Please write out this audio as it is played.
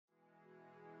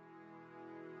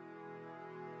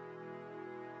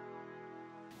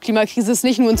Klimakrise ist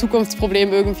nicht nur ein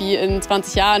Zukunftsproblem irgendwie in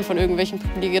 20 Jahren von irgendwelchen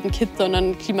privilegierten Kids,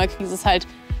 sondern Klimakrise ist halt,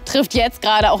 trifft jetzt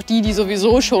gerade auch die, die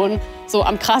sowieso schon so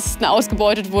am krassesten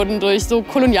ausgebeutet wurden durch so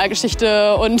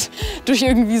Kolonialgeschichte und durch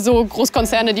irgendwie so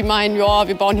Großkonzerne, die meinen, ja,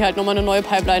 wir bauen hier halt nochmal eine neue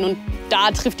Pipeline, und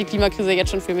da trifft die Klimakrise jetzt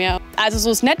schon viel mehr. Also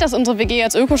so ist nett, dass unsere WG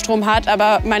jetzt Ökostrom hat,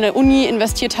 aber meine Uni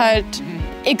investiert halt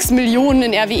x Millionen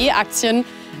in RWE-Aktien.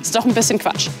 Ist doch ein bisschen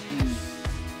Quatsch.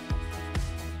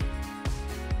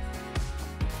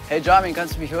 Hey Jamin,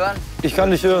 kannst du mich hören? Ich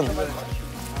kann dich hören.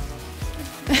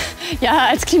 Ja,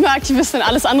 als Klimaaktivistin,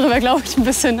 alles andere wäre, glaube ich, ein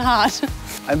bisschen hart.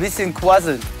 Ein bisschen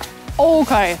quasseln.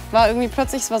 Okay, war irgendwie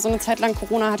plötzlich, es war so eine Zeit lang,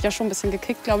 Corona hat ja schon ein bisschen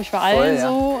gekickt, glaube ich, bei allen ja.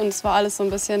 so. Und es war alles so ein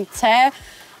bisschen zäh.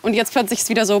 Und jetzt plötzlich ist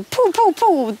wieder so,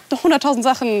 100.000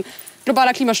 Sachen,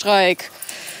 globaler Klimastreik,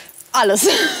 alles.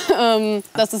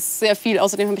 Das ist sehr viel.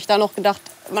 Außerdem habe ich da noch gedacht,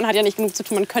 man hat ja nicht genug zu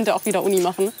tun, man könnte auch wieder Uni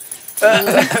machen.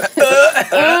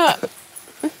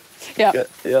 Ja.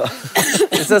 Ja.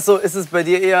 Ist es bei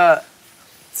dir eher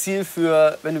Ziel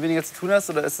für, wenn du weniger zu tun hast,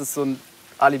 oder ist es so ein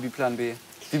Alibi-Plan B?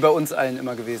 Wie bei uns allen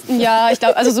immer gewesen. Ja, ich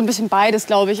glaube, also so ein bisschen beides,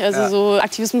 glaube ich. Also Ja. so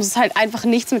Aktivismus ist halt einfach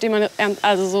nichts, mit dem man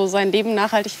also so sein Leben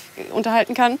nachhaltig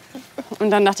unterhalten kann.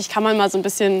 Und dann dachte ich, kann man mal so ein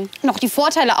bisschen noch die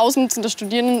Vorteile ausnutzen des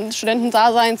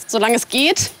Studentendaseins, solange es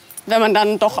geht, wenn man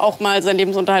dann doch auch mal seinen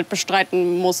Lebensunterhalt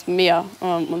bestreiten muss, mehr.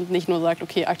 Und nicht nur sagt,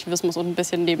 okay, Aktivismus und ein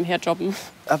bisschen nebenher jobben.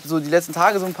 Ich habe so die letzten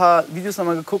Tage so ein paar Videos noch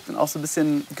mal geguckt und auch so ein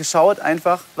bisschen geschaut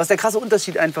einfach, was der krasse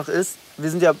Unterschied einfach ist. Wir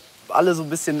sind ja alle so ein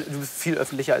bisschen, du bist viel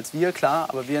öffentlicher als wir, klar,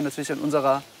 aber wir natürlich in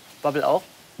unserer Bubble auch.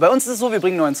 Bei uns ist es so, wir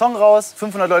bringen einen neuen Song raus,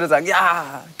 500 Leute sagen,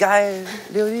 ja, geil,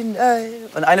 Leoniden, ey.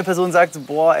 Und eine Person sagt so,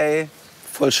 boah, ey,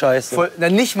 voll scheiße. voll, na,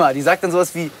 nicht mal, die sagt dann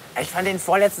sowas wie, ich fand den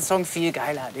vorletzten Song viel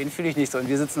geiler, den fühle ich nicht so. Und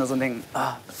wir sitzen da so und denken,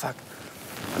 ah, fuck.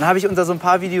 Und dann habe ich unter so ein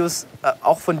paar Videos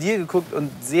auch von dir geguckt und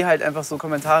sehe halt einfach so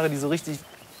Kommentare, die so richtig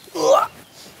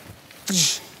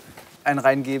einen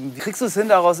reingeben. Wie kriegst du es hin,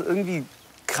 daraus irgendwie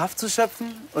Kraft zu schöpfen?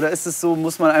 Oder ist es so,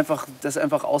 muss man einfach das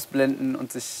einfach ausblenden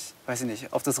und sich, weiß ich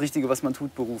nicht, auf das Richtige, was man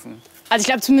tut, berufen? Also ich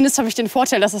glaube, zumindest habe ich den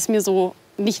Vorteil, dass es mir so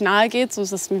nicht nahe geht, so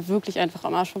dass es mir wirklich einfach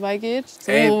am Arsch vorbeigeht. So,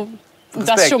 Ey,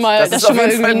 das schon mal, das ist auf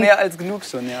jeden Fall mehr als genug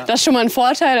schon, ja. Das ist schon mal ein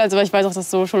Vorteil. Also weil ich weiß auch, dass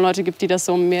es so schon Leute gibt, die das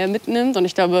so mehr mitnimmt. Und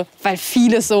ich glaube, weil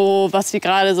vieles so, was wir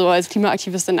gerade so als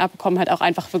Klimaaktivistin abbekommen, halt auch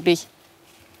einfach wirklich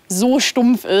so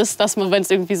stumpf ist, dass man, wenn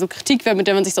es irgendwie so Kritik wäre, mit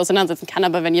der man sich so auseinandersetzen kann,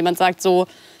 aber wenn jemand sagt so,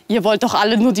 ihr wollt doch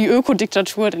alle nur die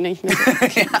Ökodiktatur, dann denke ich mir,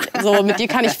 okay, so, mit dir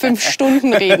kann ich 5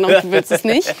 Stunden reden und du willst es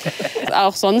nicht.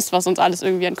 Auch sonst, was uns alles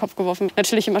irgendwie an den Kopf geworfen wird.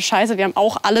 Natürlich immer scheiße, wir haben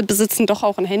auch, alle besitzen doch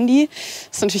auch ein Handy.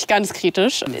 Das ist natürlich ganz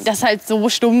kritisch. Das ist halt so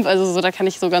stumpf, also so, da kann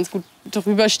ich so ganz gut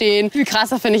drüber stehen. Viel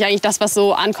krasser finde ich eigentlich das, was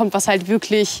so ankommt, was halt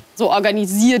wirklich so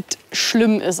organisiert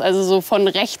schlimm ist. Also so von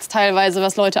rechts teilweise,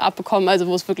 was Leute abbekommen, also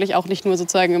wo es wirklich auch nicht nur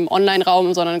sozusagen im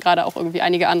Online-Raum, sondern gerade auch irgendwie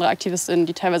einige andere Aktivistinnen,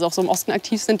 die teilweise auch so im Osten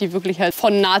aktiv sind, die wirklich halt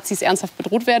von Nazis ernsthaft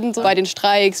bedroht werden. So bei den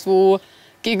Streiks, wo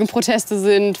Gegenproteste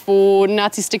sind, wo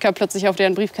Nazi-Sticker plötzlich auf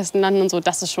deren Briefkästen landen und so.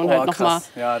 Das ist schon halt nochmal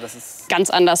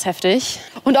ganz anders heftig.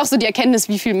 Und auch so die Erkenntnis,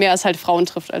 wie viel mehr es halt Frauen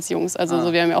trifft als Jungs. Also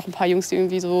so, wir haben ja auch ein paar Jungs, die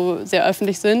irgendwie so sehr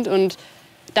öffentlich sind, und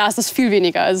da ist es viel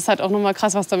weniger. Also es hat auch nochmal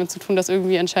krass was damit zu tun, dass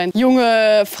irgendwie anscheinend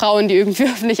junge Frauen, die irgendwie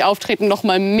öffentlich auftreten,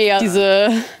 nochmal mehr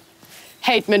diese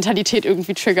Hate-Mentalität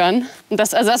irgendwie triggern. Und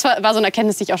das war so eine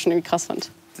Erkenntnis, die ich auch schon irgendwie krass fand.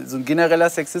 So ein genereller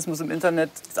Sexismus im Internet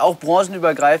ist auch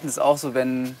branchenübergreifend. Ist auch so,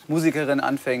 wenn Musikerin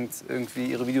anfängt, irgendwie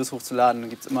ihre Videos hochzuladen, dann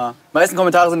gibt's immer, die meisten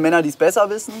Kommentare sind Männer, die es besser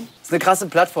wissen. Das ist eine krasse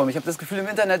Plattform. Ich habe das Gefühl, im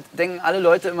Internet denken alle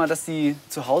Leute immer, dass sie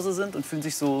zu Hause sind und fühlen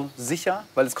sich so sicher,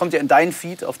 weil es kommt ja in dein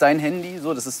Feed, auf dein Handy.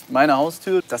 So, das ist meine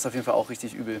Haustür. Das ist auf jeden Fall auch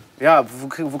richtig übel. Ja,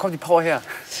 wo kommt die Power her?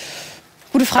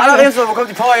 Gute Frage. Carla Reemtsma, wo kommt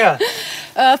die Power her?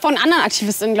 Von anderen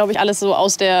Aktivistinnen, glaube ich, alles so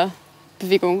aus der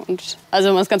Bewegung. Und also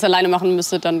wenn man es ganz alleine machen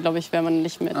müsste, dann glaube ich, wäre man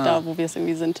nicht mehr da, wo wir es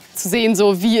irgendwie sind. Zu sehen,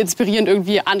 so wie inspirierend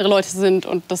irgendwie andere Leute sind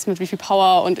und das mit wie viel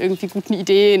Power und irgendwie guten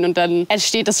Ideen, und dann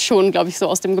entsteht das schon, glaube ich, so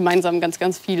aus dem Gemeinsamen ganz,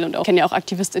 ganz viel. Und ich kenne ja auch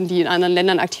Aktivistinnen, die in anderen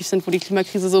Ländern aktiv sind, wo die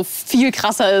Klimakrise so viel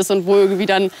krasser ist und wo irgendwie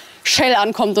dann Shell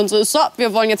ankommt und so ist, so,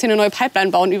 wir wollen jetzt hier eine neue Pipeline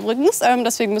bauen übrigens,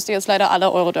 deswegen müsst ihr jetzt leider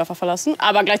alle eure Dörfer verlassen.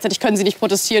 Aber gleichzeitig können sie nicht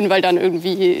protestieren, weil dann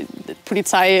irgendwie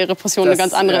Polizeirepression eine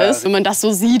ganz andere ist. Wenn man das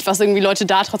so sieht, was irgendwie Leute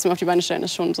da trotzdem auf die Beine stellen,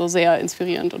 ist schon so sehr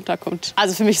inspirierend. Und da kommt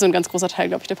also für mich so ein ganz großer Teil,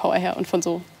 glaube ich, der Power her und von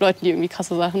so Leuten, die irgendwie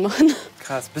krasse Sachen machen.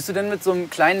 Krass. Bist du denn mit so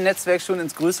einem kleinen Netzwerk schon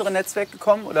ins größere Netzwerk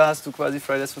gekommen, oder hast du quasi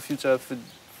Fridays For Future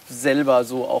selber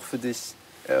so auch für dich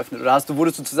eröffnet? Oder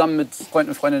wurdest du zusammen mit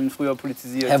Freunden und Freundinnen früher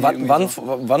politisiert? Wann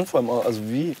vor allem? Also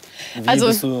wie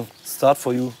bist du Start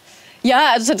for You?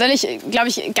 Ja, also tatsächlich, glaube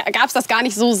ich, gab es das gar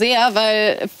nicht so sehr,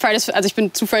 weil ich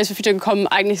bin zu Fridays for Future gekommen,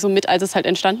 eigentlich so mit, als es halt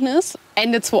entstanden ist.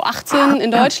 Ende 2018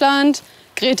 in Deutschland.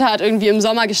 Greta hat irgendwie im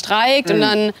Sommer gestreikt und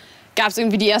dann gab es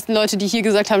irgendwie die ersten Leute, die hier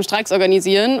gesagt haben, Streiks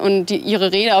organisieren und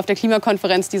ihre Rede auf der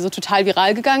Klimakonferenz, die so total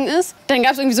viral gegangen ist. Dann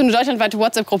gab es irgendwie so eine deutschlandweite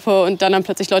WhatsApp-Gruppe und dann haben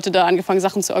plötzlich Leute da angefangen,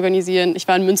 Sachen zu organisieren. Ich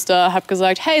war in Münster, habe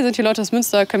gesagt, hey, sind hier Leute aus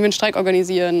Münster, können wir einen Streik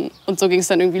organisieren? Und so ging es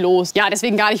dann irgendwie los. Ja,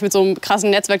 deswegen gar nicht mit so einem krassen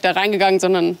Netzwerk da reingegangen,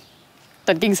 sondern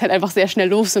dann ging es halt einfach sehr schnell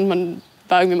los und man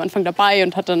war irgendwie am Anfang dabei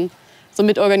und hat dann so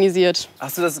mitorganisiert.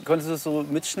 Konntest du das so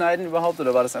mitschneiden überhaupt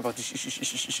oder war das einfach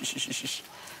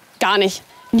Gar nicht.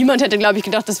 Niemand hätte, glaube ich,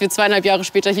 gedacht, dass wir 2,5 Jahre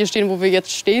später hier stehen, wo wir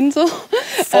jetzt stehen. So.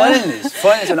 Voll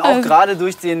nicht. Und auch gerade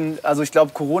durch also ich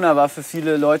glaube, Corona war für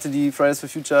viele Leute, die Fridays for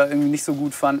Future irgendwie nicht so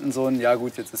gut fanden, so ein, ja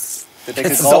gut, jetzt ist der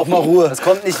Deckel drauf. Ist auch mal Ruhe. Das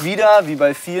kommt nicht wieder, wie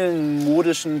bei vielen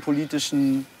modischen,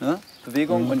 politischen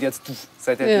Bewegungen. Und jetzt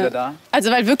seid ihr wieder da.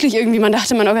 Also weil wirklich irgendwie, man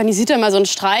dachte, man organisiert da mal so einen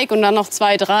Streik und dann noch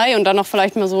 2, 3 und dann noch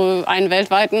vielleicht mal so einen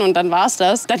weltweiten und dann war's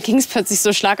das. Dann ging es plötzlich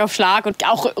so Schlag auf Schlag und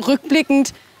auch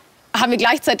rückblickend haben wir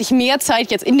gleichzeitig mehr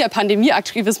Zeit jetzt in der Pandemie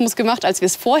Aktivismus gemacht, als wir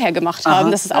es vorher gemacht haben.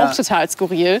 Aha, das ist auch total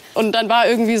skurril. Und dann war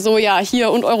irgendwie so, ja, hier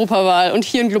und Europawahl und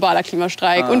hier ein globaler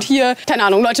Klimastreik und hier, keine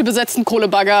Ahnung, Leute besetzen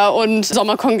Kohlebagger und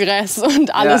Sommerkongress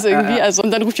und alles irgendwie. Also,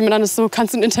 und dann ruft jemand an, ist so,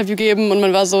 kannst du ein Interview geben? Und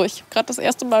man war so, ich habe gerade das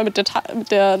erste Mal mit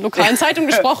der lokalen Zeitung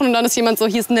gesprochen und dann ist jemand so,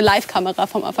 hier ist eine Live-Kamera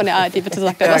von der ARD, bitte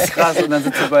sagt er was. Ja, krass. Und dann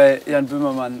sind wir bei Jan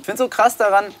Böhmermann. Ich finde so krass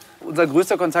daran, unser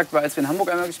größter Kontakt war, als wir in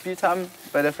Hamburg einmal gespielt haben,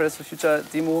 bei der Fridays for Future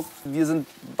Demo. Wir sind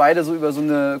beide so über so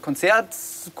eine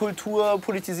Konzertkultur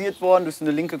politisiert worden, durch so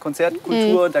eine linke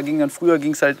Konzertkultur. Da früher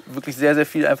ging es halt wirklich sehr, sehr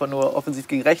viel einfach nur offensiv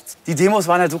gegen rechts. Die Demos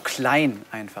waren halt so klein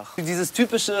einfach. Dieses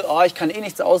typische, oh, ich kann eh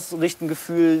nichts ausrichten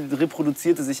Gefühl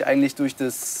reproduzierte sich eigentlich durch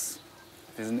das,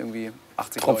 wir sind irgendwie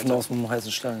 80 Tropfen Leute. aus dem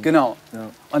heißen Stein. Genau. Ja.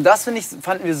 Und das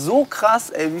fanden wir so krass,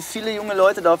 ey, wie viele junge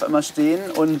Leute da auf einmal stehen.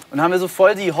 Und haben wir so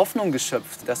voll die Hoffnung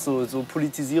geschöpft, dass so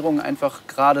Politisierung einfach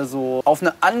gerade so auf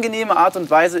eine angenehme Art und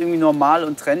Weise irgendwie normal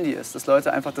und trendy ist. Dass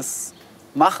Leute einfach das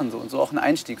machen so, und so auch einen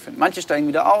Einstieg finden. Manche steigen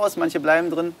wieder aus, manche bleiben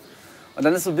drin. Und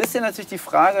dann ist so ein bisschen natürlich die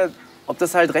Frage, ob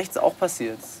das halt rechts auch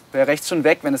passiert. Wäre rechts schon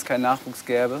weg, wenn es keinen Nachwuchs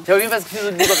gäbe. Ich habe auf jeden Fall das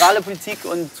Gefühl, so liberale Politik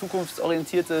und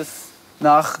zukunftsorientiertes,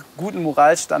 nach guten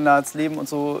Moralstandards leben und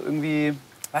so irgendwie,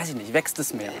 weiß ich nicht, wächst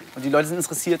es mehr. Und die Leute sind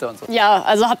interessierter und so. Ja,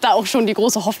 also hab da auch schon die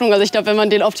große Hoffnung. Also ich glaube, wenn man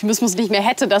den Optimismus nicht mehr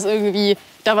hätte, dass irgendwie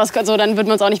da was so, dann würde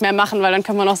man es auch nicht mehr machen, weil dann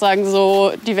kann man auch sagen,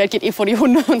 so die Welt geht eh vor die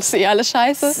Hunde und ist eh alles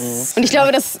scheiße. Und ich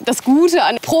glaube, das Gute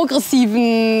an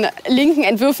progressiven linken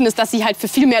Entwürfen ist, dass sie halt für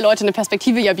viel mehr Leute eine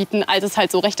Perspektive ja bieten, als es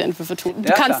halt so rechte Entwürfe tun.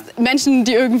 Du kannst Menschen,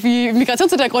 die irgendwie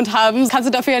Migrationshintergrund haben, kannst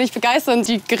du dafür ja nicht begeistern,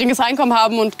 die geringes Einkommen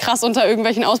haben und krass unter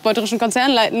irgendwelchen ausbeuterischen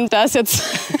Konzernen leiten. Da ist jetzt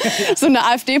so eine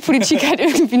AfD-Politik halt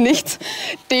irgendwie nichts,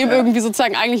 dem irgendwie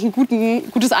sozusagen eigentlich ein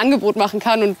gutes Angebot machen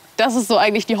kann. Und das ist so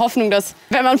eigentlich die Hoffnung, dass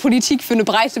wenn man Politik für eine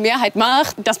breite Mehrheit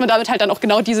macht, dass man damit halt dann auch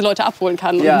genau diese Leute abholen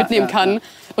kann und mitnehmen kann.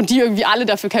 Und die irgendwie alle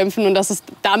dafür kämpfen und dass es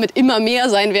damit immer mehr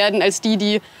sein werden, als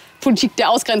die Politik der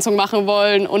Ausgrenzung machen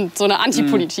wollen und so eine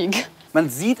Antipolitik. Man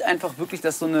sieht einfach wirklich,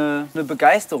 dass so eine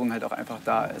Begeisterung halt auch einfach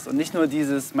da ist. Und nicht nur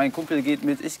dieses, mein Kumpel geht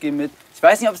mit, ich gehe mit. Ich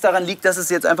weiß nicht, ob es daran liegt, dass es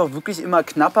jetzt einfach wirklich immer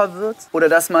knapper wird. Oder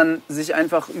dass man sich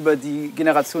einfach über die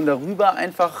Generation darüber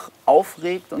einfach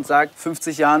aufregt und sagt,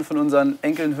 50 Jahren von unseren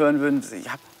Enkeln hören würden,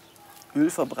 ihr habt Öl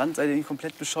verbrannt, seid ihr nicht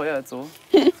komplett bescheuert so?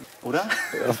 Oder?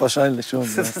 Ja, wahrscheinlich schon.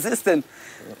 Ja. Was ist denn?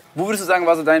 Wo würdest du sagen,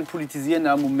 war so dein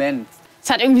politisierender Moment? Es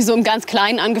hat irgendwie so im ganz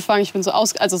Kleinen angefangen. Ich bin so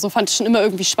fand ich schon immer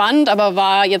irgendwie spannend, aber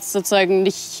war jetzt sozusagen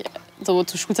nicht so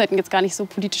zu Schulzeiten jetzt gar nicht so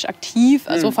politisch aktiv.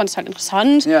 Also fand es halt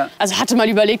interessant. Ja. Also hatte mal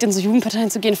überlegt, in so Jugendparteien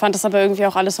zu gehen, fand das aber irgendwie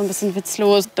auch alles so ein bisschen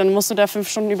witzlos. Dann musst du da 5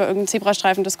 Stunden über irgendeinen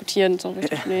Zebrastreifen diskutieren. So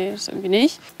richtig, nee, ist irgendwie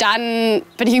nicht. Dann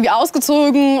bin ich irgendwie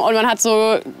ausgezogen und man hat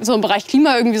so im Bereich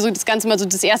Klima irgendwie so das Ganze mal so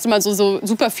das erste Mal so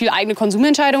super viel eigene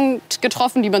Konsumentscheidungen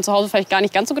getroffen, die man zu Hause vielleicht gar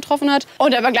nicht ganz so getroffen hat.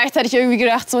 Und aber gleichzeitig irgendwie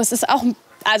gedacht, so es ist auch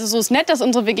also so ist nett, dass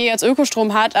unsere WG jetzt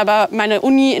Ökostrom hat, aber meine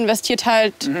Uni investiert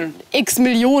halt x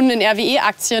Millionen in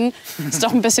RWE-Aktien. Das ist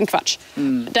doch ein bisschen Quatsch.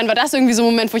 Dann war das irgendwie so ein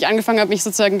Moment, wo ich angefangen habe, mich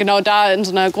sozusagen genau da in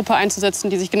so einer Gruppe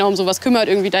einzusetzen, die sich genau um sowas kümmert,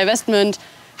 irgendwie Divestment.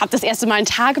 Habe das erste Mal einen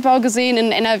Tagebau gesehen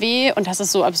in NRW und das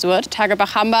ist so absurd.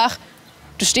 Tagebach-Hambach.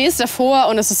 Du stehst davor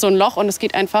und es ist so ein Loch und es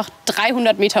geht einfach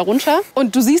 300 Meter runter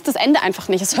und du siehst das Ende einfach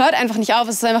nicht. Es hört einfach nicht auf.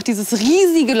 Es ist einfach dieses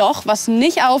riesige Loch, was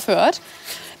nicht aufhört.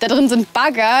 Da drin sind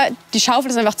Bagger, die Schaufel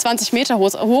ist einfach 20 Meter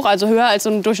hoch, also höher als so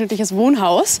ein durchschnittliches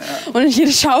Wohnhaus. Ja. Und in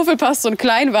jede Schaufel passt so ein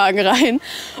Kleinwagen rein.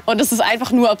 Und das ist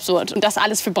einfach nur absurd. Und das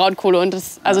alles für Braunkohle. Und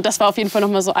das war auf jeden Fall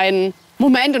nochmal so ein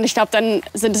Moment. Und ich glaube, dann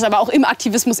sind es aber auch im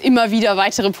Aktivismus immer wieder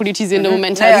weitere politisierende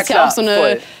Momente. Ja, das ist klar, ja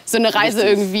auch so eine Reise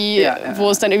irgendwie, wo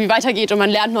es dann irgendwie weitergeht. Und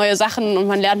man lernt neue Sachen und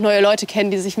man lernt neue Leute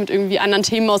kennen, die sich mit irgendwie anderen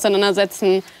Themen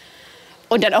auseinandersetzen.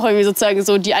 Und dann auch irgendwie sozusagen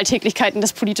so die Alltäglichkeiten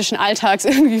des politischen Alltags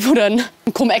irgendwie, wo dann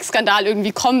ein Cum-Ex-Skandal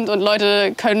irgendwie kommt und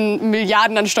Leute können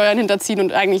Milliarden an Steuern hinterziehen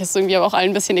und eigentlich ist es irgendwie aber auch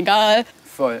allen ein bisschen egal.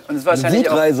 Voll. Und es war wahrscheinlich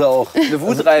eine Wutreise auch. Eine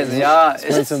Wutreise, ja.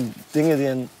 Das sind Dinge, die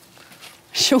einen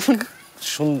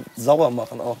schon sauer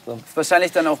machen auch dann. Ist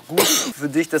wahrscheinlich dann auch gut für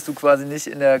dich, dass du quasi nicht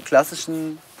in der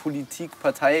klassischen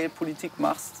Parteipolitik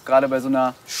machst. Gerade bei so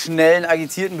einer schnellen,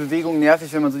 agitierten Bewegung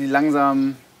nervig, wenn man so die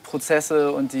langsamen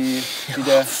Prozesse und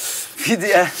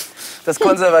das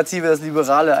Konservative, das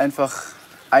Liberale einfach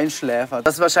einschläfert.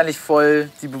 Das ist wahrscheinlich voll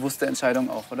die bewusste Entscheidung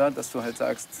auch, oder? Dass du halt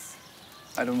sagst,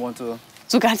 I don't want to...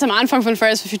 So ganz am Anfang von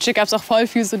Fridays for Future gab es auch voll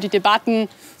viel so die Debatten,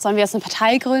 sollen wir jetzt eine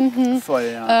Partei gründen? Voll,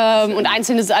 ja. Und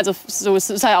Einzelne, also so, es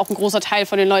ist ja auch ein großer Teil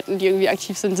von den Leuten, die irgendwie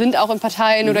aktiv sind auch in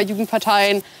Parteien oder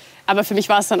Jugendparteien. Aber für mich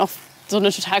war es dann auch so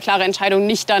eine total klare Entscheidung,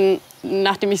 nicht dann,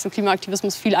 nachdem ich so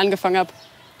Klimaaktivismus viel angefangen habe,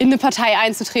 in eine Partei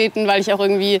einzutreten, weil ich auch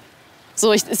irgendwie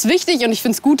so, ist wichtig und ich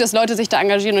finde es gut, dass Leute sich da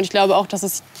engagieren und ich glaube auch, dass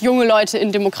es junge Leute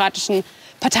in demokratischen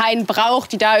Parteien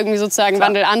braucht, die da irgendwie sozusagen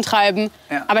Wandel antreiben.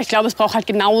 Ja. Aber ich glaube, es braucht halt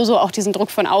genauso auch diesen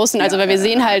Druck von außen. Also weil wir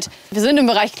sehen halt, wir sind im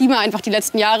Bereich Klima einfach die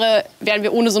letzten Jahre, wären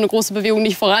wir ohne so eine große Bewegung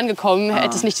nicht vorangekommen,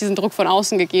 hätte es nicht diesen Druck von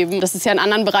außen gegeben. Das ist ja in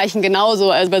anderen Bereichen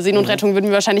genauso. Also bei Seenot und Rettung würden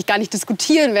wir wahrscheinlich gar nicht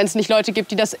diskutieren, wenn es nicht Leute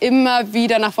gibt, die das immer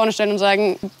wieder nach vorne stellen und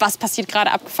sagen, was passiert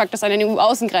gerade abgefuckt ist an den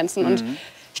EU-Außengrenzen. Und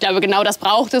ich glaube, genau das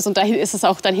braucht es und da ist es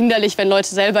auch dann hinderlich, wenn Leute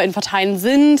selber in Parteien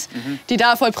sind, die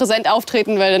da voll präsent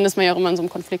auftreten, weil dann ist man ja auch immer in so einem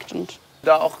Konflikt. Und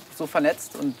da auch so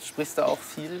vernetzt und sprichst da auch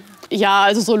viel? Ja,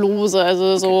 also so lose.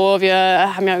 Also so, wir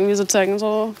haben ja irgendwie sozusagen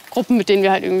so Gruppen, mit denen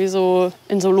wir halt irgendwie so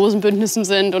in so losen Bündnissen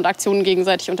sind und Aktionen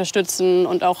gegenseitig unterstützen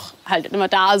und auch halt immer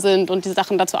da sind und die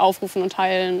Sachen dazu aufrufen und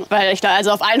teilen. Weil ich glaube,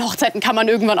 also auf allen Hochzeiten kann man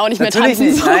irgendwann auch nicht mehr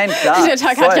tanzen. Nicht. Nein, klar. Der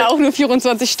Tag hat ja auch nur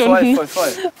 24 Stunden. Voll.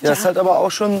 Ja, es ist halt aber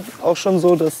auch schon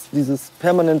so, dass dieses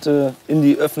permanente in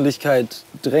die Öffentlichkeit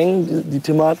drängen, die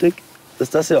Thematik,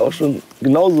 ist das ja auch schon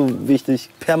genauso wichtig,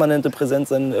 permanente Präsenz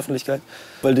sein in der Öffentlichkeit,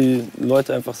 weil die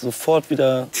Leute einfach sofort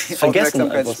wieder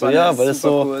vergessen. Einfach so. Ja, weil es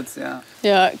so kurz,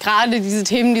 ja, gerade diese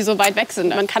Themen, die so weit weg sind.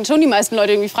 Man kann schon die meisten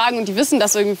Leute irgendwie fragen und die wissen,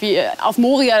 dass irgendwie auf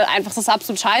Moria einfach das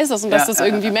absolut scheiße ist und dass das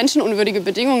irgendwie menschenunwürdige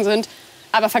Bedingungen sind,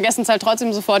 aber vergessen es halt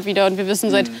trotzdem sofort wieder. Und wir wissen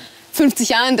seit 50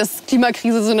 Jahren, dass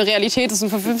Klimakrise so eine Realität ist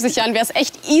und vor 50 Jahren wäre es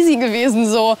echt easy gewesen,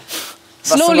 so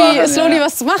slowly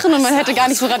was zu machen und man hätte gar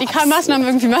nicht so radikal Maßnahmen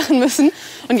irgendwie machen müssen.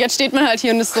 Und jetzt steht man halt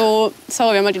hier und ist so,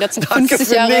 sorry, wir haben halt die letzten 50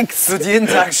 Jahre... Es wird jeden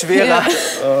Tag schwerer.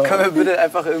 Können wir bitte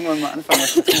einfach irgendwann mal anfangen,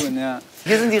 was zu tun. Ja.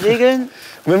 Hier sind die Regeln.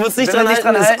 Wenn wir uns nicht dran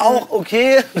halten, ist auch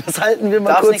okay. Das halten wir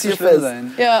mal kurz hier fest.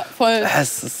 Sein. Ja, voll.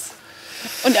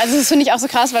 Und also das finde ich auch so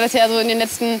krass, weil es ja so in den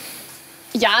letzten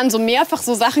Jahren so mehrfach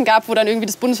so Sachen gab, wo dann irgendwie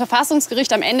das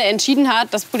Bundesverfassungsgericht am Ende entschieden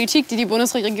hat, dass Politik, die die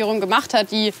Bundesregierung gemacht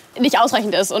hat, die nicht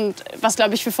ausreichend ist. Und was,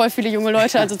 glaube ich, für voll viele junge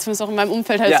Leute, also zumindest auch in meinem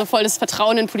Umfeld, halt so voll das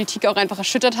Vertrauen in Politik auch einfach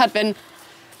erschüttert hat, wenn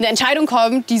eine Entscheidung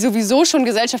kommt, die sowieso schon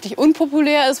gesellschaftlich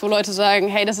unpopulär ist, wo Leute sagen,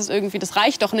 hey, das ist irgendwie, das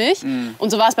reicht doch nicht.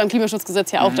 Und so war es beim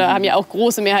Klimaschutzgesetz ja auch. Da haben ja auch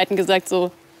große Mehrheiten gesagt,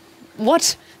 so,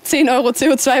 what? 10 Euro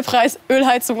CO2-Preis,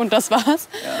 Ölheizung und das war's.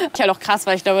 Ja. Ich halt auch krass,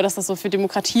 weil ich glaube, dass das so für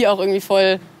Demokratie auch irgendwie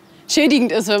voll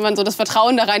schädigend ist, wenn man so das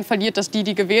Vertrauen da rein verliert, dass die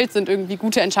gewählt sind, irgendwie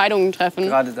gute Entscheidungen treffen.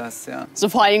 Gerade das, ja. So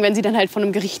vor allen Dingen, wenn sie dann halt von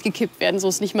einem Gericht gekippt werden. So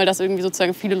ist nicht mal, dass irgendwie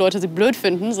sozusagen viele Leute sie blöd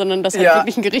finden, sondern dass halt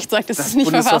wirklich ein Gericht sagt, das ist nicht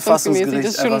verfassungsgemäß. Das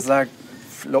ist schon einfach sagt,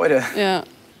 Leute. Ja.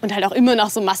 Und halt auch immer nach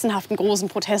so massenhaften großen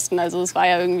Protesten. Also es war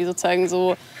ja irgendwie sozusagen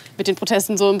so mit den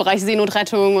Protesten so im Bereich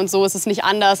Seenotrettung und so ist es nicht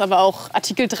anders. Aber auch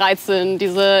Artikel 13,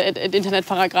 diese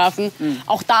Internetparagraphen,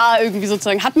 auch da irgendwie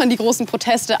sozusagen hat man die großen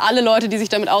Proteste. Alle Leute, die sich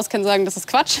damit auskennen, sagen, das ist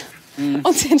Quatsch.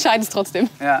 Und sie entscheiden es trotzdem.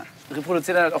 Ja,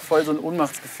 reproduziert dann halt auch voll so ein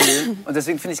Ohnmachtsgefühl. Und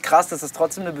deswegen finde ich krass, dass das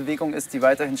trotzdem eine Bewegung ist, die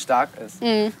weiterhin stark ist.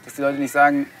 Dass die Leute nicht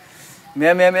sagen,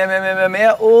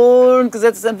 mehr und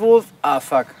Gesetzesentwurf,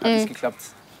 fuck, hat nicht geklappt.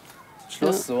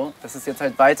 Schluss so, dass es jetzt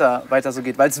halt weiter so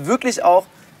geht. Weil es wirklich auch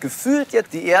gefühlt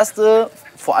jetzt die erste,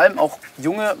 vor allem auch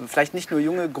junge, vielleicht nicht nur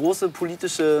junge, große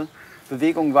politische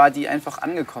Bewegung war, die einfach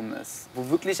angekommen ist. Wo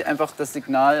wirklich einfach das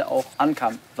Signal auch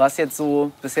ankam. Was jetzt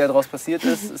so bisher daraus passiert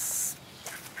ist,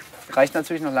 reicht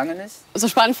natürlich noch lange nicht. So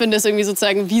spannend finde ich irgendwie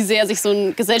sozusagen, wie sehr sich so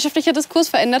ein gesellschaftlicher Diskurs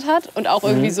verändert hat und auch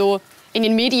irgendwie so in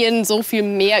den Medien so viel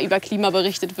mehr über Klima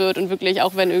berichtet wird und wirklich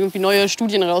auch, wenn irgendwie neue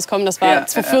Studien rauskommen, das war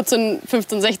 2014,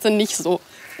 15, 16 nicht so,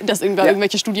 dass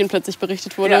irgendwelche Studien plötzlich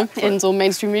berichtet wurde in so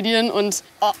Mainstream-Medien und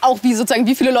auch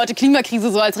wie viele Leute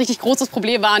Klimakrise so als richtig großes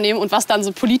Problem wahrnehmen und was dann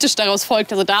so politisch daraus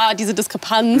folgt, also da diese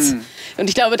Diskrepanz. Und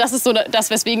ich glaube, das ist so das,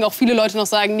 weswegen auch viele Leute noch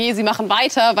sagen, nee, sie machen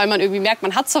weiter, weil man irgendwie merkt,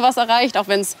 man hat so was erreicht, auch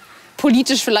wenn es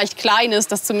politisch vielleicht klein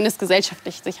ist, dass zumindest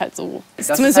gesellschaftlich sich halt so,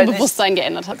 zumindest so Bewusstsein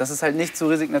geändert hat. Dass es halt nicht zu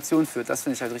Resignation führt, das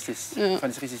finde ich halt richtig,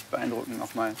 fand ich richtig beeindruckend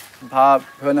nochmal. Ein paar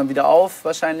hören dann wieder auf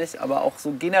wahrscheinlich, aber auch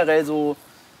so generell so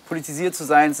politisiert zu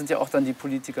sein, sind ja auch dann die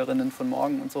Politikerinnen von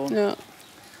morgen und so. Ja.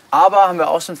 Aber haben wir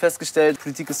auch schon festgestellt,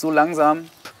 Politik ist so langsam.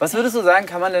 Was würdest du sagen,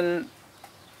 kann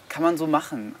man so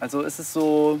machen? Also ist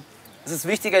es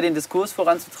wichtiger, den Diskurs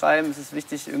voranzutreiben? Ist es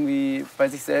wichtig, irgendwie bei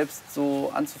sich selbst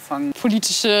so anzufangen?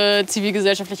 Politische,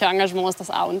 zivilgesellschaftliche Engagement ist das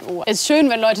A und O. Es ist schön,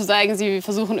 wenn Leute sagen, sie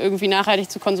versuchen irgendwie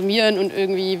nachhaltig zu konsumieren und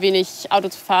irgendwie wenig Auto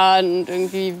zu fahren und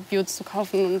irgendwie Bios zu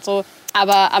kaufen und so.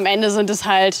 Aber am Ende sind es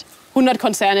halt 100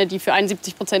 Konzerne, die für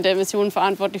 71% der Emissionen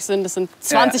verantwortlich sind. Das sind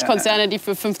 20 Konzerne, die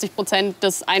für 50%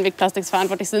 des Einwegplastiks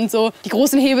verantwortlich sind. So, die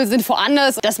großen Hebel sind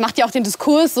woanders. Das macht ja auch den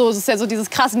Diskurs so. Das ist ja so dieses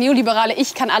krass neoliberale,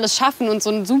 ich kann alles schaffen und so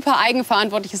ein super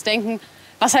eigenverantwortliches Denken,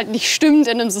 was halt nicht stimmt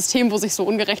in einem System, wo sich so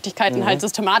Ungerechtigkeiten halt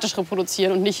systematisch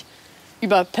reproduzieren und nicht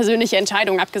über persönliche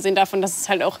Entscheidungen, abgesehen davon, dass es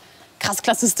halt auch krass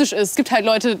klassistisch ist. Es gibt halt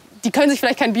Leute, die können sich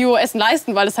vielleicht kein Bio-Essen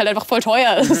leisten, weil es halt einfach voll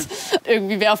teuer ist.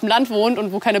 Irgendwie wer auf dem Land wohnt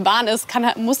und wo keine Bahn ist,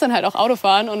 muss dann halt auch Auto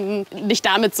fahren und nicht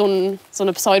damit so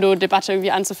eine Pseudo-Debatte irgendwie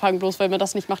anzufangen. Bloß weil man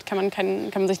das nicht macht, kann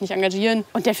man sich nicht engagieren.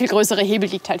 Und der viel größere Hebel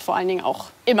liegt halt vor allen Dingen auch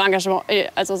im Engagement,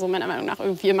 also so meiner Meinung nach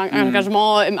irgendwie im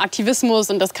Engagement, im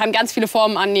Aktivismus. Und das kann ganz viele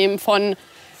Formen annehmen von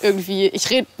irgendwie, ich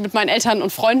rede mit meinen Eltern und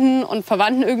Freunden und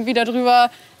Verwandten irgendwie darüber.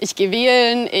 Ich gehe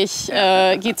wählen, ich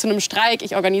gehe zu einem Streik,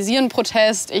 ich organisiere einen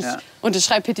Protest, ich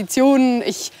unterschreibe Petitionen,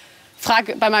 ich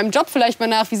frage bei meinem Job vielleicht mal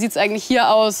nach, wie sieht es eigentlich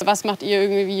hier aus, was macht ihr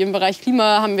irgendwie im Bereich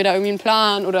Klima, haben wir da irgendwie einen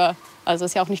Plan oder... Also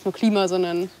es ist ja auch nicht nur Klima,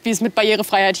 sondern wie es mit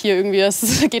Barrierefreiheit hier irgendwie ist.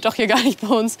 Das geht doch hier gar nicht bei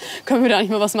uns. Können wir da nicht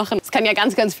mal was machen? Es kann ja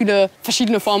ganz, ganz viele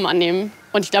verschiedene Formen annehmen.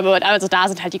 Und ich glaube, also da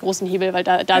sind halt die großen Hebel, weil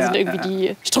da sind irgendwie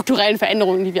die strukturellen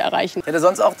Veränderungen, die wir erreichen. Ich hatte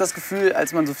sonst auch das Gefühl,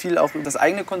 als man so viel auch über das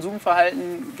eigene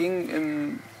Konsumverhalten ging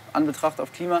in Anbetracht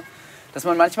auf Klima, dass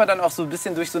man manchmal dann auch so ein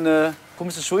bisschen durch so eine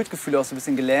komische Schuldgefühle auch so ein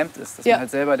bisschen gelähmt ist. Dass man halt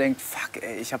selber denkt, fuck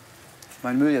ey, ich habe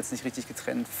meinen Müll jetzt nicht richtig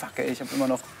getrennt. Fuck ey, ich habe immer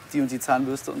noch die und die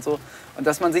Zahnbürste und so. Und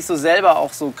dass man sich so selber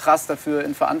auch so krass dafür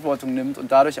in Verantwortung nimmt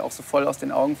und dadurch auch so voll aus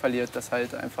den Augen verliert, dass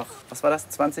halt einfach, was war das,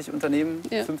 20 Unternehmen,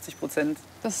 50%?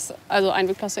 Das ist also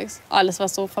Einwegplastiks, alles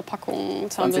was so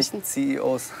Verpackungen, Zahnbürsten. 20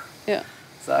 CEOs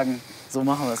sagen, so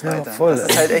machen wir es weiter. Voll, das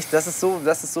ist halt echt, das ist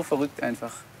so verrückt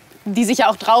einfach. Die sich ja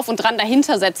auch drauf und dran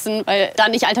dahinter setzen, weil da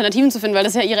nicht Alternativen zu finden, weil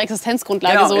das ist ja ihre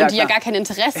Existenzgrundlage und die ja gar kein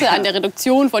Interesse an der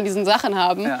Reduktion von diesen Sachen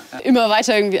haben. Immer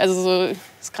weiter irgendwie, also so,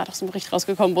 ist gerade auch so ein Bericht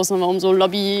rausgekommen, wo es nochmal um so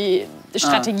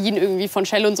Lobbystrategien irgendwie von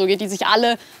Shell und so geht, die sich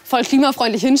alle voll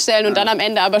klimafreundlich hinstellen und dann am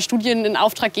Ende aber Studien in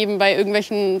Auftrag geben bei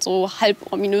irgendwelchen so halb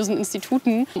ominösen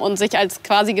Instituten und sich als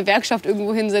quasi Gewerkschaft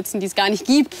irgendwo hinsetzen, die es gar nicht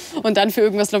gibt und dann für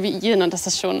irgendwas lobbyieren und das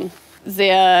ist schon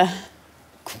sehr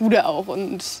krude auch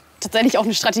und tatsächlich auch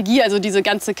eine Strategie, also diese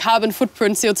ganze Carbon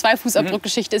Footprint,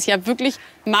 CO2-Fußabdruck-Geschichte ist ja wirklich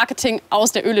Marketing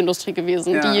aus der Ölindustrie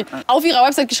gewesen, die auf ihrer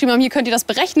Website geschrieben haben, hier könnt ihr das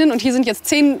berechnen und hier sind jetzt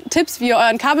 10 Tipps, wie ihr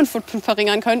euren Carbon Footprint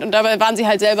verringern könnt und dabei waren sie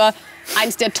halt selber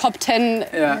eins der Top 10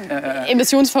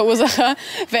 Emissionsverursacher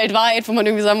weltweit, wo man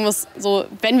irgendwie sagen muss, so,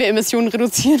 wenn wir Emissionen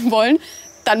reduzieren wollen,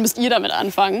 dann müsst ihr damit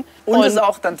anfangen. Und es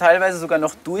auch dann teilweise sogar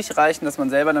noch durchreichen, dass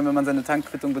man selber dann, wenn man seine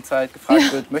Tankquittung bezahlt,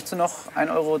 gefragt wird, möchtest du noch 1,13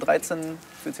 €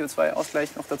 für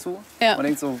CO2-Ausgleich noch dazu? Ja. Man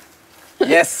denkt so,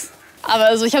 yes! Aber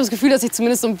also ich habe das Gefühl, dass sich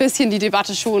zumindest so ein bisschen die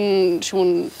Debatte schon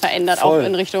verändert, voll. Auch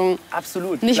in Richtung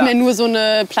absolut, nicht mehr nur so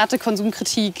eine platte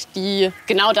Konsumkritik, die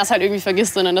genau das halt irgendwie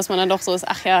vergisst, sondern dass man dann doch so ist,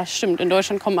 ach ja, stimmt, in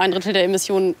Deutschland kommen 1/3 der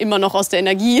Emissionen immer noch aus der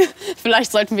Energie.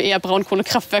 Vielleicht sollten wir eher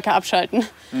Braunkohlekraftwerke abschalten,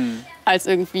 als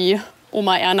irgendwie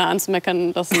Oma Erna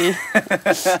anzumeckern, dass sie...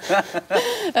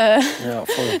 voll.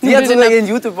 Die hat sogar ihren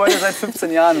YouTube-Boiler seit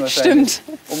 15 Jahren wahrscheinlich.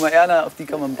 Stimmt. Oma Erna, auf die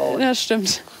kann man bauen. Ja,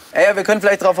 stimmt. Ja, wir können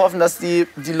vielleicht darauf hoffen, dass die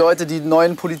Leute, die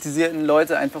neuen politisierten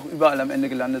Leute einfach überall am Ende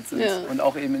gelandet sind. Ja. Und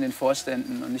auch eben in den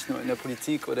Vorständen und nicht nur in der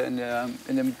Politik oder in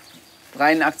dem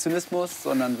reinen Aktionismus,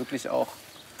 sondern wirklich auch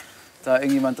da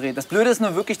irgendjemand dreht. Das Blöde ist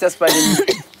nur wirklich, dass bei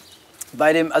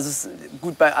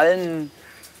allen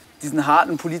diesen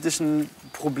harten politischen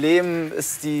Problemen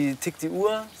tickt die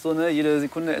Uhr. So, ne? Jede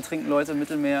Sekunde ertrinken Leute im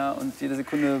Mittelmeer und jede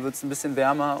Sekunde wird es ein bisschen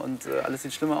wärmer und alles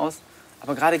sieht schlimmer aus.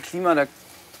 Aber gerade Klima, da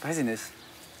weiß ich nicht,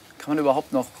 kann man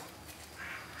überhaupt noch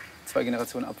 2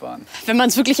 Generationen abwarten. Wenn man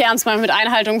es wirklich ernst meint mit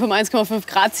Einhaltung vom 1,5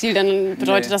 Grad Ziel, dann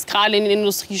bedeutet das gerade in den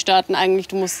Industriestaaten eigentlich,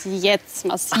 du musst jetzt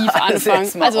massiv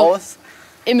anfangen, also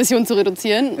Emissionen zu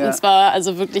reduzieren. Und zwar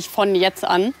also wirklich von jetzt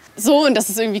an. So, und das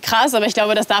ist irgendwie krass, aber ich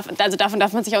glaube, davon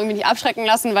darf man sich auch irgendwie nicht abschrecken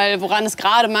lassen, weil woran es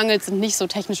gerade mangelt, sind nicht so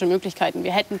technische Möglichkeiten.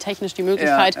 Wir hätten technisch die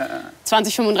Möglichkeit,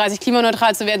 2035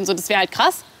 klimaneutral zu werden, so, das wäre halt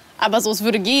krass. Aber so, es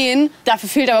würde gehen, dafür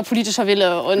fehlt aber politischer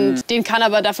Wille. Und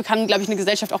dafür kann, glaube ich, eine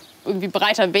Gesellschaft auch irgendwie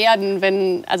breiter werden,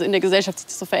 wenn also in der Gesellschaft sich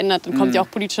das so verändert. Dann kommt ja auch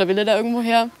politischer Wille da irgendwo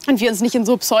her. Und wir uns nicht in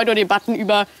so Pseudodebatten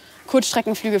über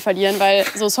Kurzstreckenflüge verlieren, weil,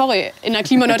 so sorry, in einer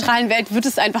klimaneutralen Welt wird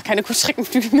es einfach keine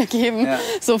Kurzstreckenflüge mehr geben,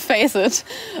 so face it.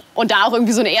 Und da auch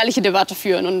irgendwie so eine ehrliche Debatte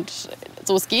führen und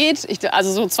so es geht.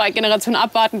 Also so 2 Generationen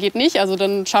abwarten geht nicht, also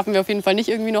dann schaffen wir auf jeden Fall nicht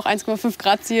irgendwie noch 1,5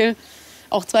 Grad Ziel,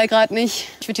 auch 2 Grad nicht.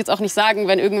 Ich würde jetzt auch nicht sagen,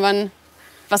 wenn irgendwann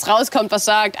was rauskommt, was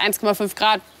sagt, 1,5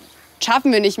 Grad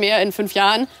schaffen wir nicht mehr in 5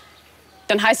 Jahren,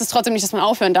 dann heißt es trotzdem nicht, dass man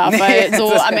aufhören darf, weil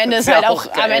so am Ende ist halt auch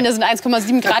am Ende sind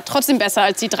 1,7 Grad trotzdem besser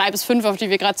als die 3 bis 5, auf die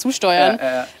wir gerade zusteuern.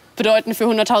 Bedeuten für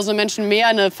hunderttausende Menschen mehr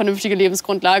eine vernünftige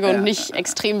Lebensgrundlage und nicht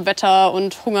Extremwetter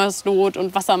und Hungersnot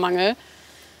und Wassermangel.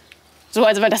 So,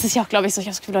 also weil das ist ja auch, glaube ich, so, ich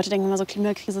habe das Gefühl, Leute denken immer so,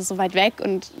 Klimakrise ist so weit weg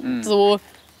und so.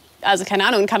 Also keine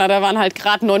Ahnung, in Kanada waren halt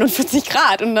gerade 49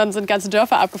 Grad und dann sind ganze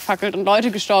Dörfer abgefackelt und Leute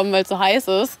gestorben, weil es so heiß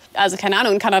ist. Also keine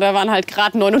Ahnung, in Kanada waren halt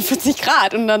gerade 49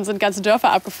 Grad und dann sind ganze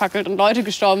Dörfer abgefackelt und Leute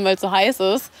gestorben, weil es so heiß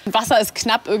ist. Wasser ist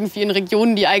knapp irgendwie in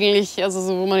Regionen, die eigentlich, also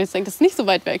so, wo man jetzt denkt, das ist nicht so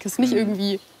weit weg, ist nicht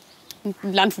irgendwie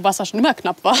ein Land, wo Wasser schon immer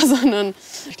knapp war, sondern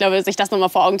ich glaube, sich das nochmal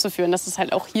vor Augen zu führen, dass es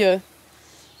halt auch hier,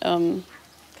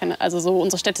 also so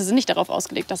unsere Städte sind nicht darauf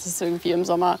ausgelegt, dass es irgendwie im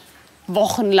Sommer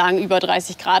wochenlang über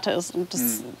 30 Grad ist und das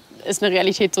ist eine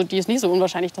Realität, so, die ist nicht so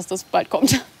unwahrscheinlich, dass das bald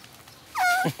kommt.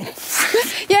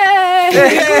 Yay!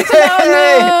 Gute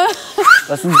Laune!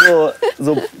 Was sind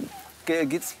so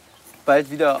Geht's bald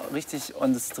wieder richtig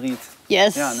on the street?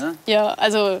 Yes. Ja, ne? Ja,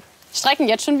 also streiken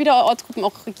jetzt schon wieder Ortsgruppen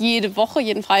auch jede Woche,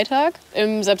 jeden Freitag.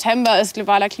 Im September ist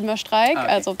globaler Klimastreik,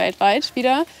 also weltweit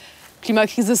wieder.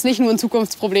 Klimakrise ist nicht nur ein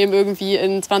Zukunftsproblem irgendwie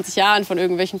in 20 Jahren von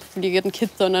irgendwelchen privilegierten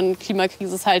Kids, sondern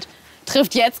Klimakrise ist halt,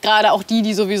 trifft jetzt gerade auch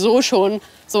die sowieso schon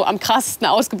so am krassesten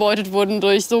ausgebeutet wurden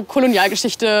durch so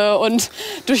Kolonialgeschichte und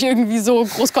durch irgendwie so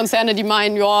Großkonzerne, die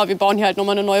meinen, ja, wir bauen hier halt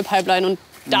nochmal eine neue Pipeline und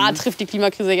da trifft die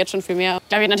Klimakrise jetzt schon viel mehr.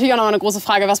 Da habe ich natürlich auch noch eine große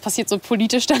Frage, was passiert so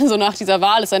politisch dann so nach dieser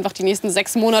Wahl? Ist einfach die nächsten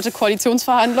 6 Monate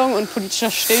Koalitionsverhandlungen und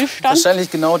politischer Stillstand? Wahrscheinlich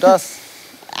genau das.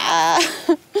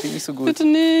 Klingt nicht so gut. Bitte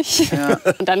nicht. Ja.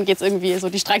 Und dann geht's irgendwie so,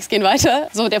 die Streiks gehen weiter,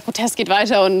 so der Protest geht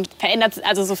weiter und verändert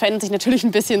sich natürlich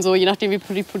ein bisschen so, je nachdem wie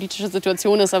die politische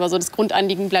Situation ist, aber so das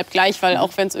Grundanliegen bleibt gleich, weil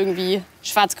auch wenn es irgendwie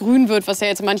schwarz-grün wird, was ja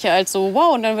jetzt manche als so,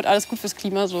 wow, und dann wird alles gut fürs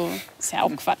Klima, so ist ja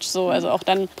auch Quatsch. So. Also auch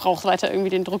dann braucht es weiter irgendwie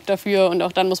den Druck dafür und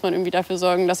auch dann muss man irgendwie dafür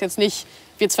sorgen, dass jetzt nicht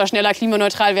wir zwar schneller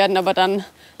klimaneutral werden, aber dann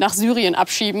nach Syrien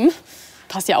abschieben.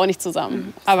 Passt ja auch nicht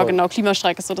zusammen. Aber genau,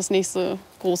 Klimastreik ist so das nächste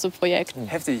große Projekt.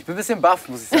 Heftig. Ich bin ein bisschen baff,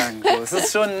 muss ich sagen. So, es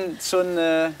ist schon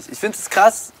ich finde es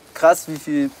krass, wie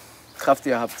viel Kraft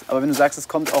ihr habt. Aber wenn du sagst, es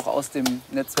kommt auch aus dem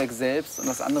Netzwerk selbst und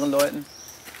aus anderen Leuten,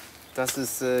 das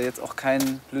ist jetzt auch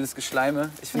kein blödes Geschleime.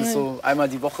 Ich finde es so einmal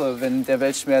die Woche, wenn der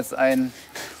Weltschmerz einen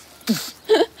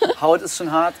haut, ist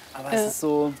schon hart. Aber es ist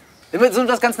so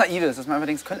was ganz Naives, dass man einfach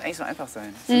denkt, es könnte eigentlich so einfach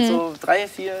sein. Es sind so 3,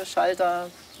 4 Schalter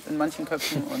in manchen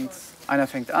Köpfen und einer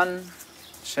fängt an,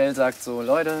 Shell sagt so,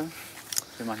 Leute,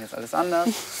 wir machen jetzt alles anders.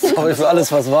 Sorry für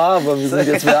alles, was war, aber wir sind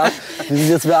jetzt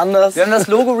wer anders. Wir haben das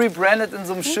Logo rebrandet in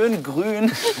so einem schönen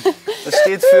Grün. Das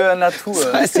steht für Natur.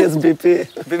 Das heißt jetzt BP.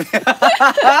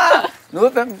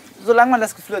 Nur solange man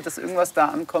das Gefühl hat, dass irgendwas da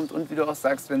ankommt und wie du auch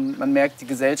sagst, wenn man merkt, die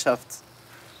Gesellschaft,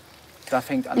 da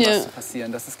fängt an, was zu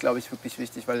passieren. Das ist, glaube ich, wirklich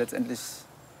wichtig, weil letztendlich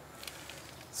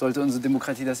sollte unsere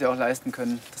Demokratie das ja auch leisten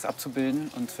können, das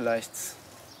abzubilden und vielleicht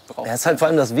braucht es ist halt vor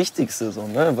allem das Wichtigste, so,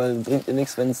 ne? Weil bringt dir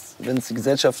nichts, wenn es die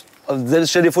Gesellschaft, also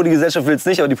stell dir vor, die Gesellschaft will es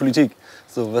nicht, aber die Politik.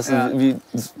 So, weißt du,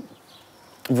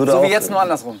 würde so auch, wie jetzt, nur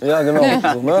andersrum. Ja, genau.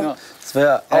 So, ne? Genau. Das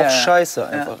wäre auch scheiße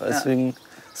einfach. Deswegen,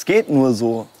 es geht nur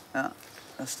so. Ja,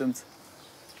 das stimmt.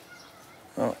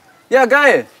 Ja,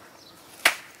 geil.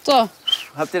 So.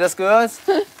 Habt ihr das gehört?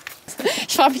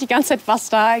 Ich frage mich die ganze Zeit, was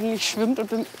da eigentlich schwimmt.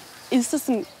 Und ist es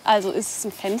ein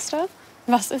Fenster?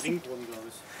 Was ist es?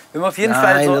 Wir haben auf jeden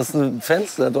Fall so, das ist ein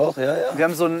Fenster, doch, ja. Wir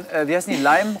haben so einen, wie heißen die,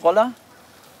 Leimroller?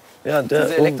 Ja,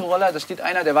 Diese Elektroroller, da steht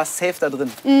einer, der war safe da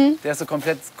drin. Der ist so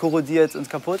komplett korrodiert und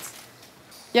kaputt.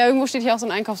 Ja, irgendwo steht hier auch so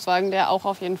ein Einkaufswagen, der auch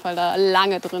auf jeden Fall da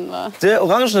lange drin war. Der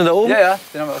Orangene da oben? Ja,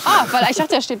 den haben wir auch schon. Weil ich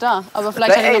dachte, der steht da. Aber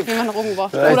vielleicht hat noch jemand nach oben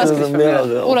gebracht. Oder es gibt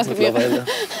mehrere. Oder es gibt mehrere.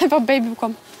 Einfach ein Baby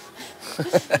bekommen.